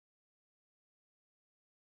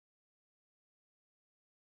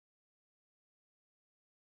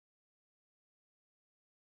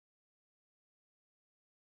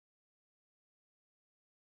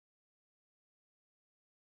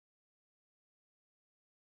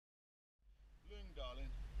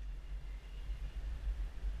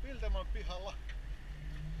Hilteman pihalla.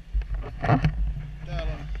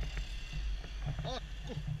 Täällä on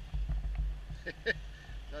akku.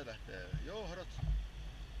 Tää lähtee johdot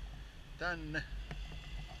tänne.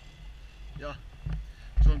 Ja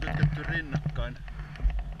se on kytketty rinnakkain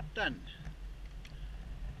tänne.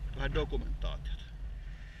 Vähän dokumentaatiota.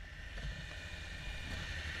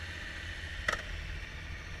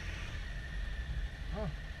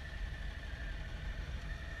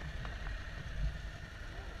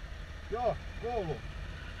 Joo, kuuluu.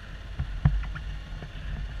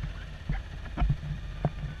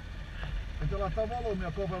 Pitää laittaa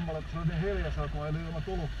volyymia kovemmalle, kun se on niin hiljaisella, kun ei ilma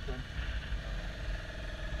tulutteen.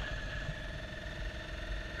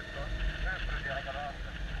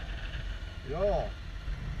 Joo.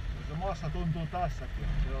 Ja se massa tuntuu tässäkin.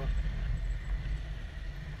 Joo.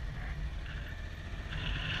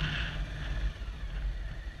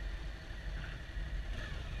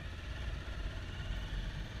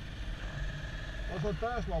 Tuossa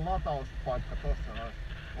on Teslan latauspaikka tossa noin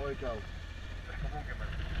oikealla. Ehkä munkin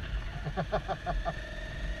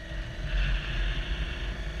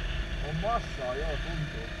on massaa, joo,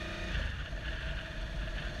 tuntuu.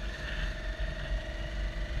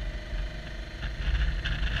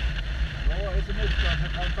 Joo, ei se mitään, se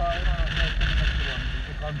kantaa enää 70 kilometriä,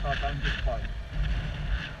 se kantaa tämänkin päin.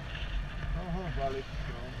 Oho, välissä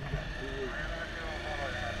on hyvä.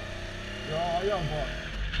 Joo, ajan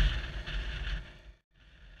vaan.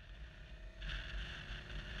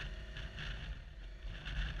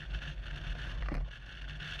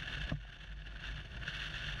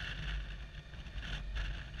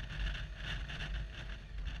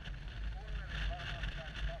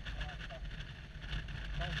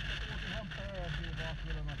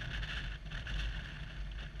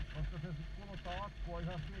 Koska se kuluttaa akkua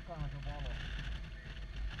ihan sikana se valo.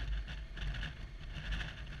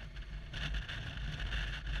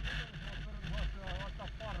 Voisi laittaa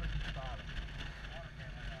parkit päälle.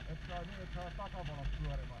 Että niin, että saa takavalot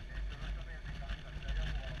pyörimään.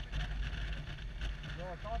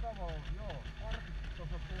 Joo, takavalot, joo. Parkit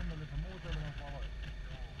tuossa tunnelissa, muuten ilman valoja.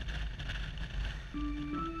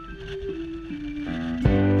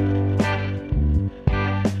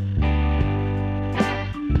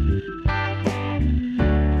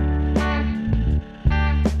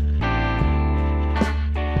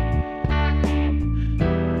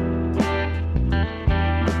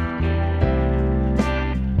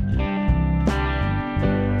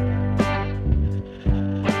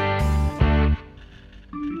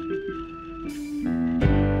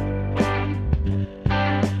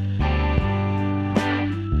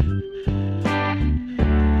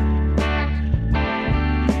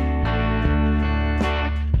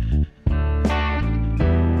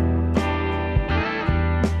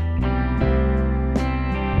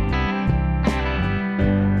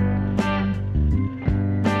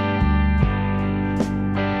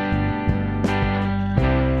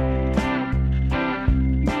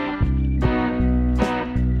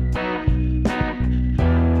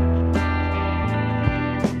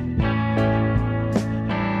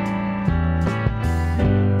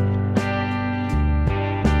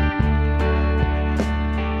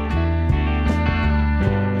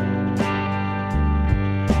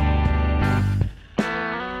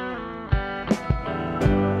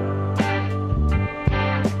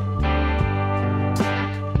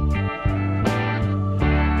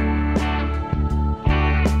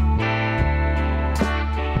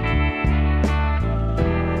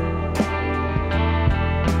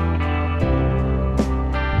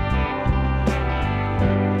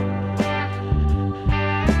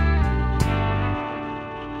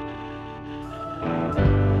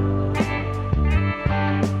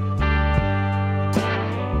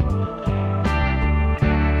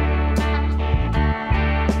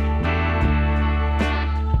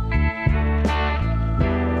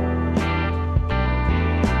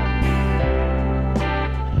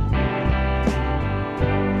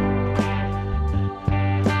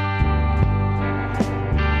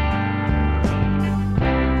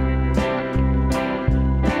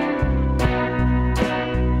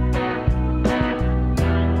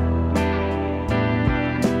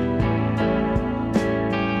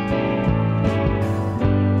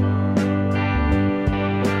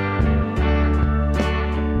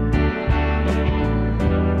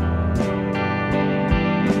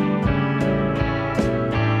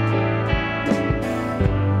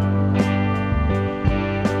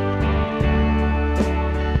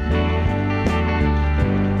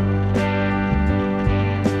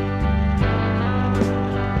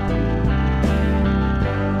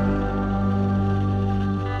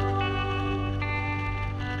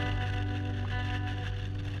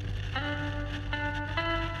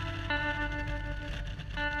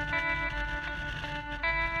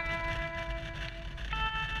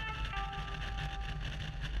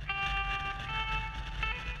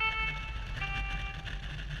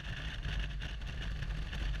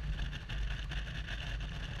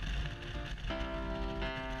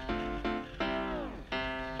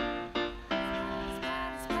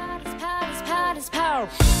 go.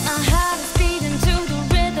 My heart is beating to the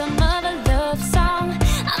rhythm of a love song.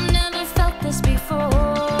 I've never felt this before.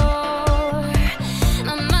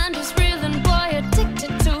 My mind is reeling, boy,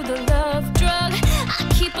 addicted to the love drug. I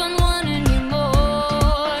keep on wanting you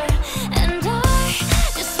more, and I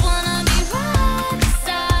just wanna be right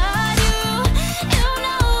beside you. You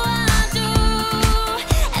know I do,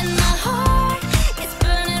 and my heart is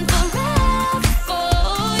burning forever for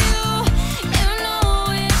you. You know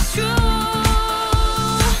it's true.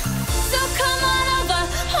 So come on over,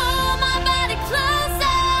 hold my body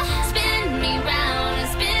closer, spin me round and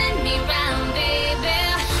spin me round, baby.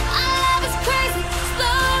 Our love is crazy,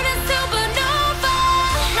 exploding supernova.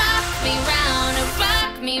 Rock me round and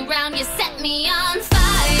rock me round. You set me on fire.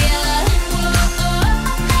 You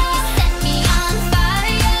set me on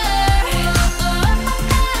fire.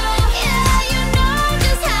 Yeah, you know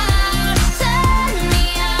just how to turn me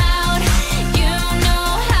out. You know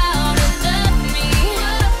how to love me.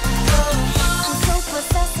 I'm so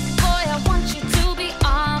possessive, boy, I want you to be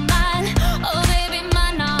all mine. Oh, baby,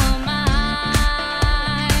 mine, all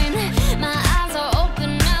mine. My eyes are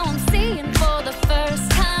open now, I'm seeing for the first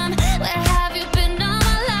time. Where have you been all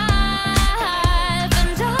my life?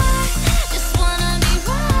 And I just wanna be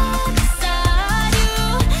right beside you.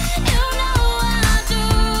 You know I do,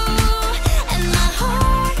 and my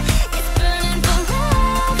heart is burning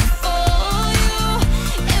forever for you.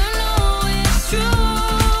 You know it's true.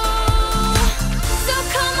 So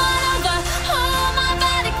come on over, hold my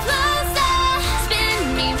body closer, spin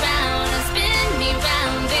me round and spin me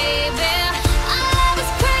round, baby. Our love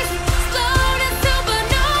is crazy, exploding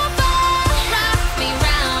supernova. Rock me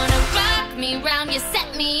round and rock me round. You set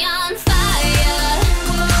me on fire. You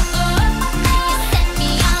set me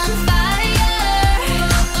on fire.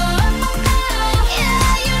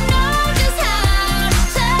 Yeah, you know just how to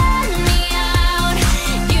turn me out.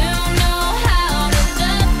 You know how to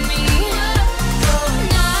love me.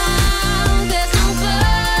 Now there's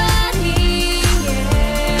nobody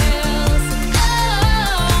else.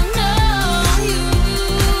 Oh no, you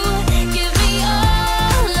give me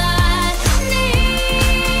all I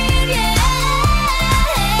need, yeah.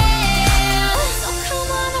 So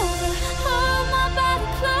come on over, hold my body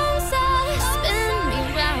closer, spin me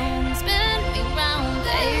round,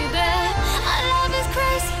 baby. Our love is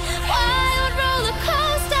crazy, wild roller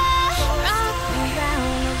coaster. Rock me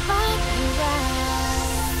round, rock me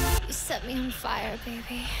round. You set me on fire,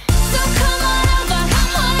 baby. So come on over,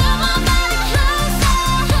 hold my body closer,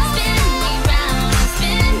 spin me round,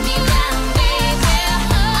 baby.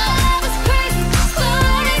 Our love is crazy,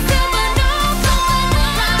 exploding supernova.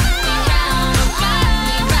 Rock me round,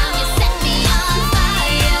 you set me on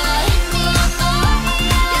fire.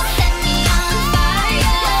 You set me on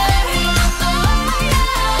fire.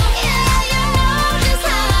 Yeah, you know just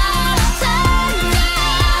how to turn me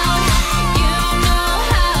out. You know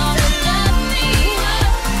how to love me.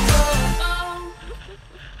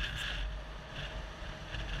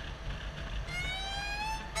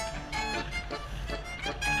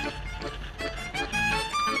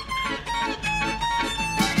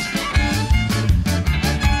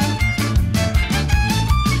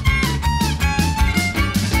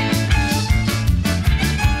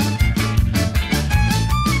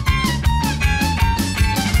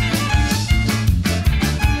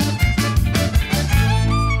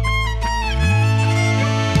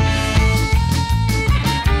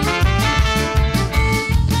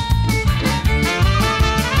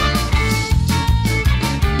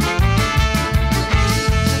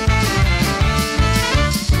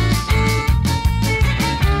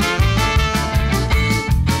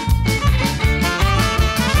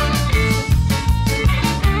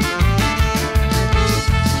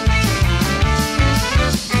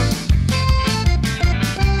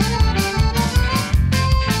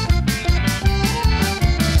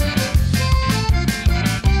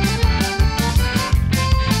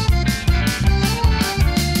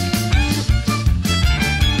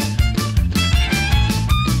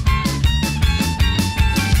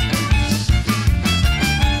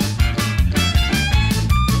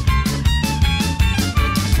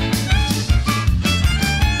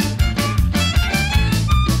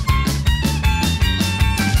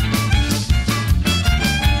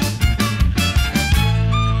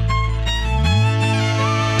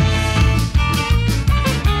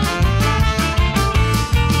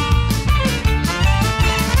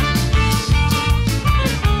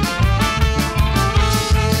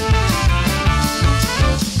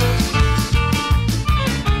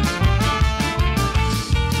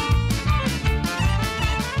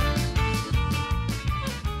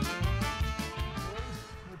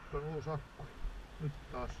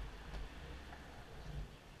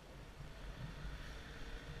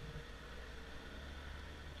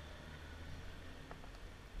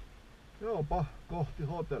 Joopa, kohti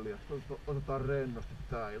hotellia. Otetaan rennosti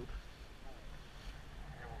tää ilta.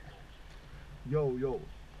 Jou.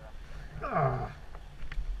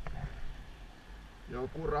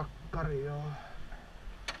 Joku rakkari, joo.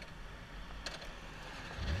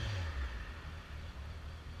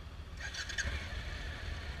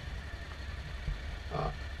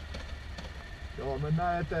 Joo,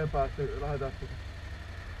 mennään eteenpäin, sitten lähdetään sitten.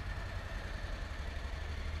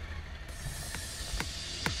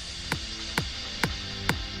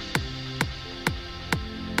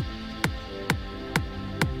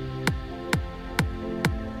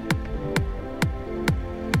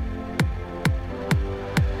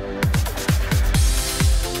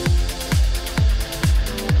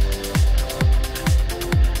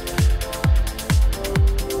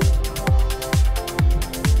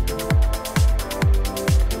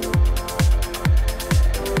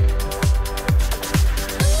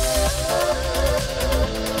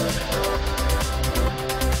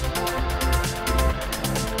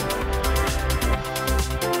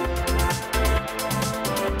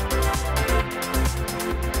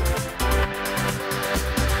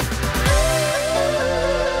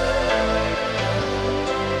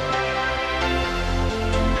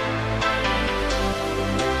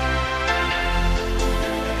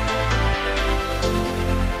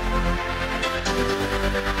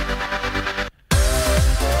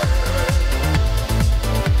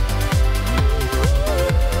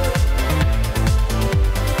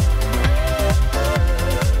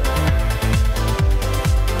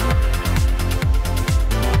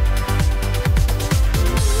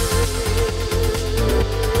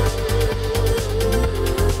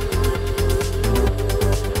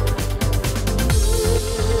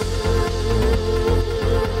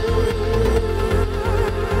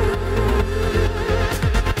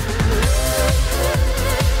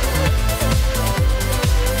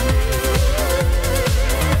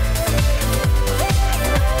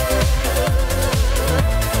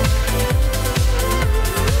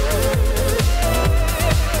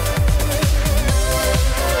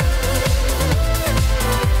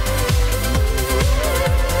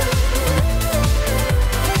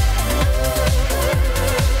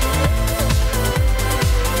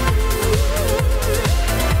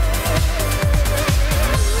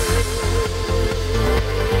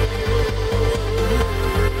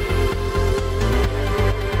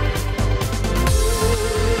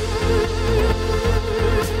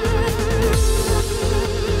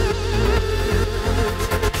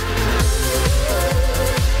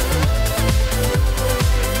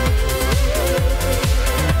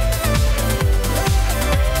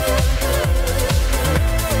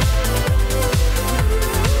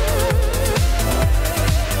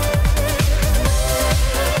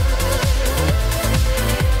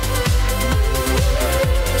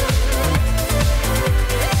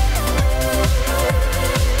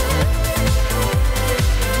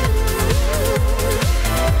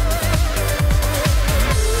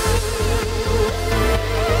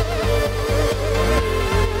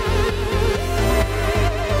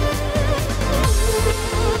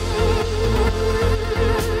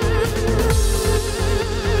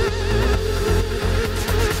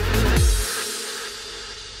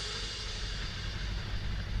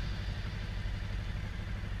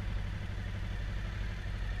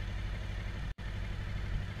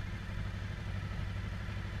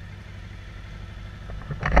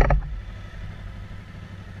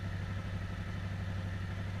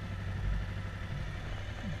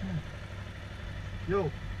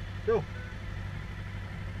 Joo.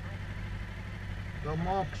 Tää on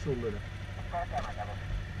maksullinen. Takana kato.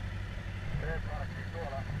 Reparkki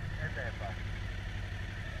tuolla eteenpäin.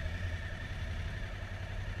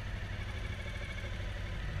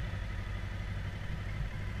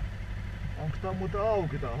 Onks tää muuten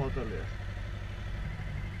auki tää hotelli?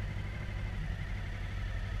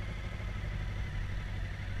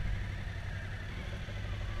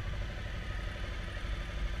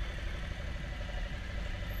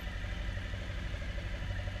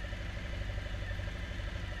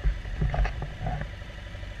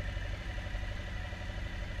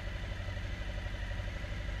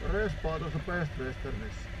 Respaa tuossa Best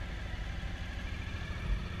Westernissa.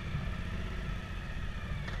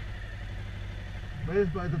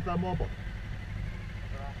 Mihin päin tää mopo?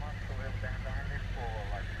 Tää on maksu, jos tehdään tähän lippuun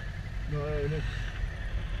olla. No ei nyt.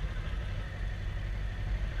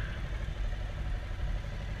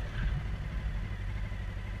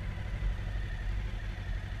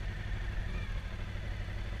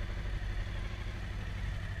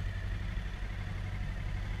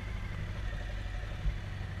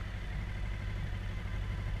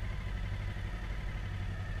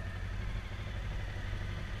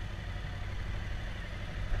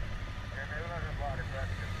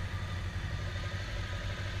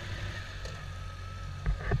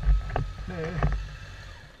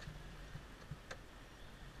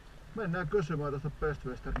 Mennään kysymään tästä Best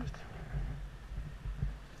Westernistä.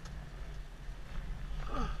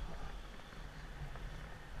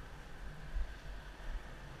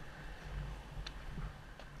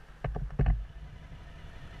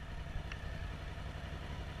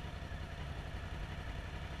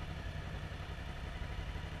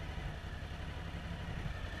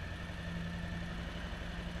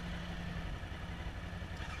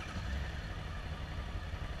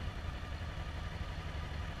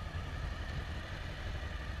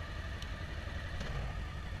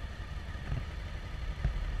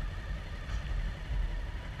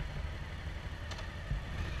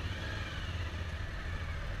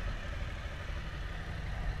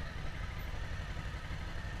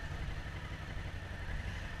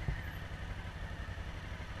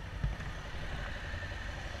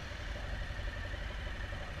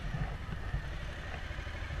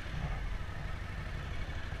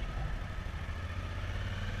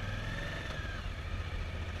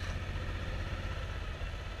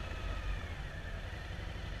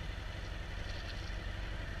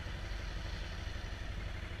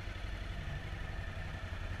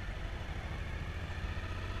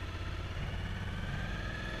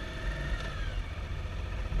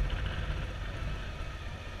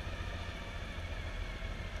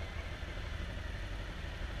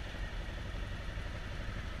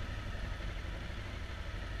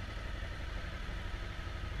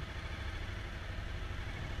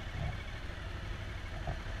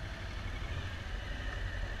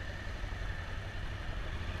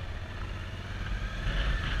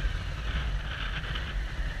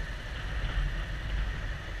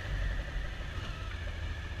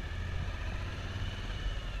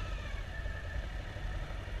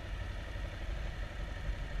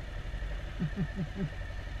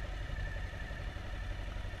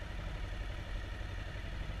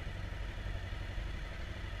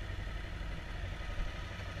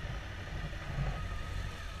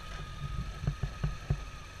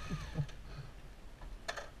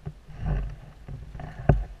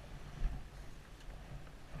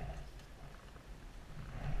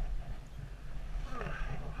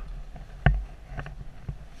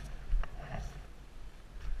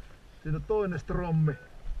 Siinä on toinen strommi.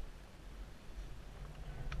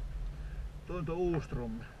 Toinen on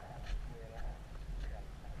U-strommi.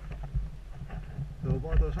 Se on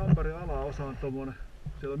vaan tuo samperin alaosa on tommonen.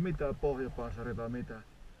 Siellä ei ole mitään pohjapansaria tai mitään.